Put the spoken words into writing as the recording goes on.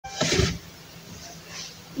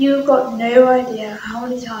You've got no idea how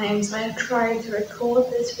many times I have tried to record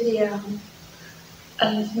this video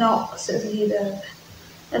and not succeeded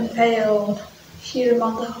and failed. Cue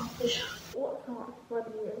montage. What's up,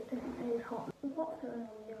 Lydia? What's going on,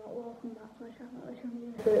 y'all? Welcome back to my channel. It's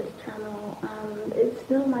YoungMinds channel, and it's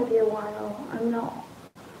still might be a while. I'm not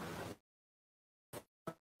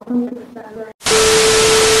 100% right.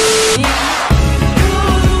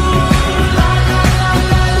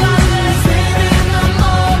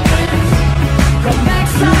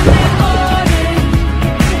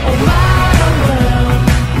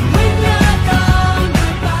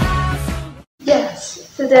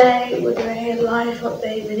 Yes, today we're doing a life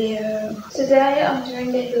update video. Today I'm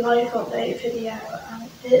doing a life update video, and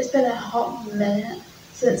it's been a hot minute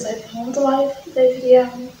since I filmed a life update video,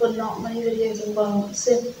 but not many videos have gone on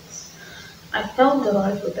since I filmed a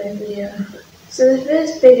life update video. So the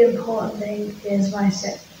first big important thing is my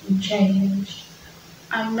section changed.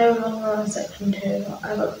 I'm no longer on section 2,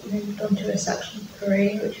 I got moved on to a section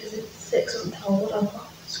 3, which is a 6-month-old. I've got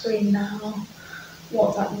the screen now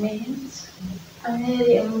what that means. I'm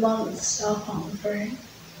nearly a month self-harm free,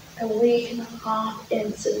 a week and a half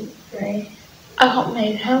incident free. I got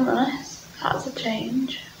made homeless, that's a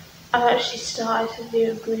change. I've actually started to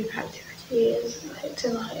do group activities, like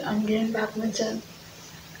tonight I'm doing badminton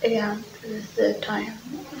again for the 3rd time.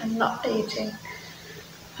 I'm not eating.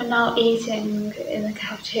 I'm now eating in the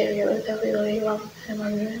cafeteria with everybody rather than in my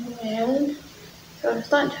room on my own. So I'm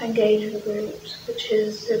starting to engage with groups, which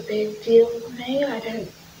is a big deal for me. I don't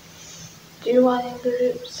do well in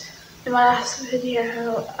groups. In my last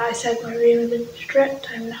video, I said my room had been stripped.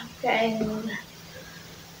 I'm now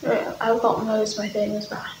I've got most of my things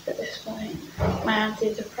back at this point. My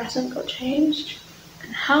antidepressant got changed.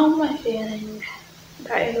 And how am I feeling?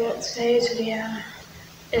 That is what today's video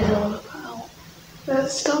is all about.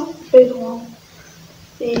 Let's start with the big one,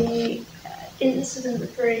 the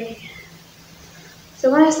incident-free. So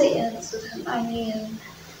when I say incident, I mean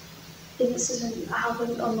incident that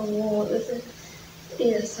happened on the wall. It's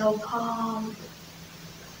either self-harm,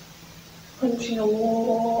 punching a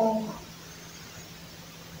wall,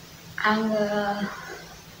 anger,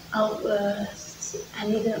 outbursts,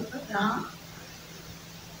 anything like that.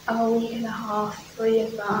 I'm a week and a half free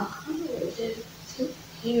of that, which is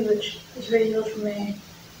huge. It's really good for me.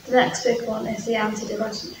 The next big one is the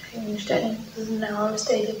antidepressant change. Anyone doesn't know, I was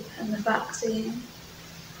taking the vaccine.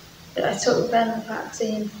 I took the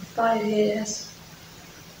vaccine for 5 years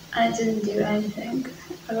and it didn't do anything.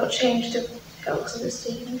 I got changed to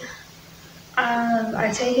oxytocin, and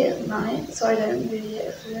I take it at night so I don't really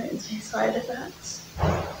experience any side effects.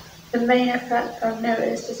 The main effect I've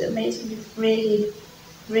noticed is it makes me really,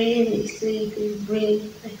 really sleepy really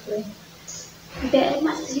quickly. I'm getting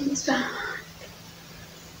my things back.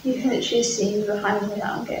 You can literally see behind me that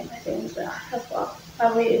I'm getting my things back. I've got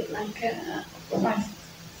my weighted blanket, I've got my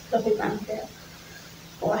fluffy blanket,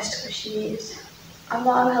 I've got my squishies. I'm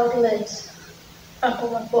not allowed lids. I've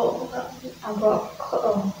got my bottle, I've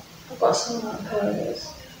got some of my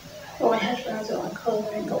clothes, I've got my headphones, I've got my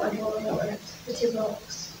colouring, got my drawing, I've got my activity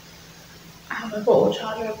box. I have my bottle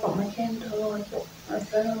charger, I've got my Kindle, I've got my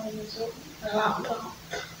phone, my laptop.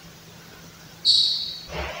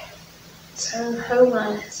 So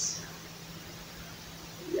homeless.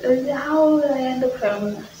 How did I end up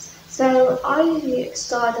homeless? So I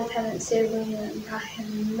started a tenancy agreement back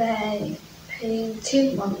in May, paying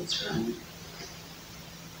 2 months rent,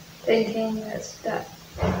 thinking that's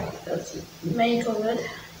May covered,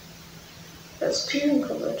 that's June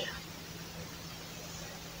covered.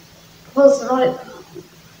 Wasn't like that.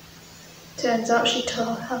 Turns out she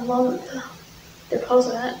took a month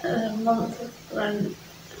deposit and a month of rent.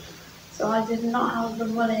 So I did not have the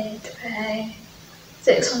money to pay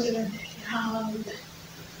 £650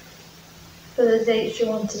 for the date she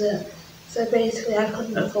wanted it. So basically I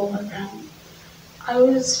couldn't afford my rent. I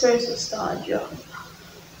was supposed to start a job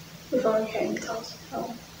before I came to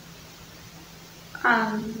hospital,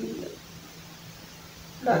 and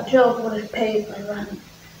that job would have paid my rent.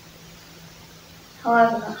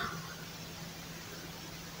 However,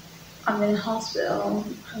 I'm in hospital,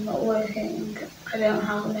 I'm not working, I don't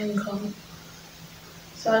have an income,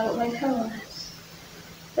 so I got made homeless.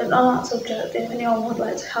 And on that subject, if anyone would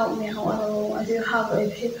like to help me out at all, I do have a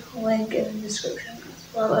PayPal link in the description,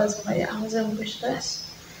 as well as my Amazon wishlist.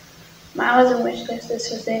 My Amazon wishlist is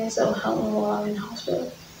for things that will help me while I'm in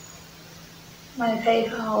hospital. My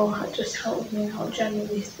PayPal just helped me out,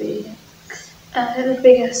 generally speaking. The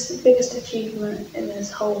biggest achievement in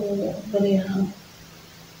this whole video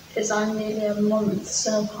is I'm nearly a month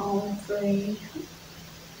self-harm free,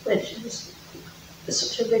 which is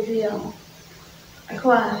such a big deal. I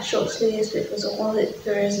wear short sleeves because all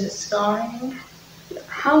there is scarring.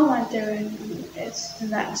 How am I doing is the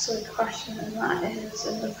next sort of question, and that is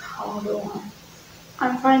another harder one.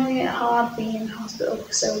 I'm finding it hard being in hospital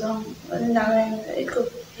for so long and knowing that it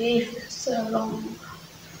could be for so long.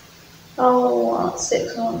 Oh,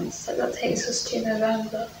 6 months, that takes us to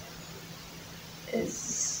November.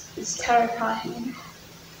 It's terrifying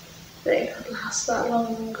that it could last that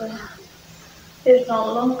longer, if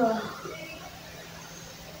not longer.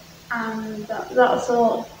 And that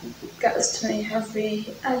thought gets to me every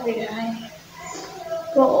day.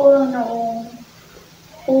 But all in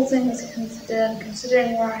all things considered,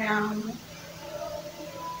 considering where I am,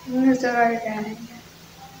 things are okay.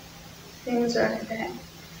 Things are okay.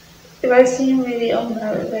 If I seem really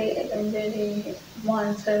unmotivated and really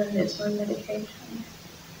monotone, it's my medication.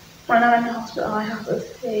 When I'm in the hospital, I have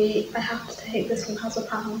to take this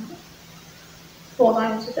lorazepam 4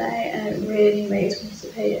 times a day, and it really makes me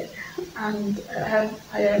sedated. And I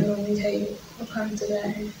don't normally take it 4 times a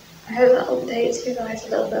day. I hope that updates you guys a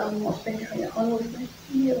little bit on what's been going on with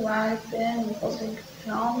me, where I've been, what's been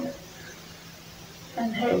going on,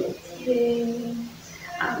 and hopefully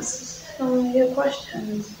answers some of your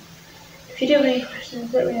questions. If you do have any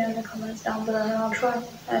questions, let me know in the comments down below, and I'll try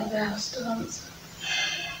my best to answer.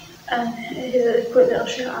 And here's a quick little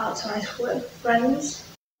shout out to my Twitter friends.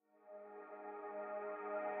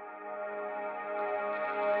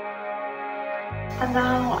 And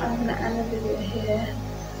now I'm going to end the video here.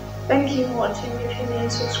 Thank you for watching. If you're new,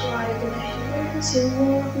 subscribe, and if you want to see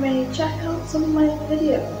more of me, check out some of my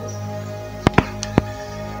videos.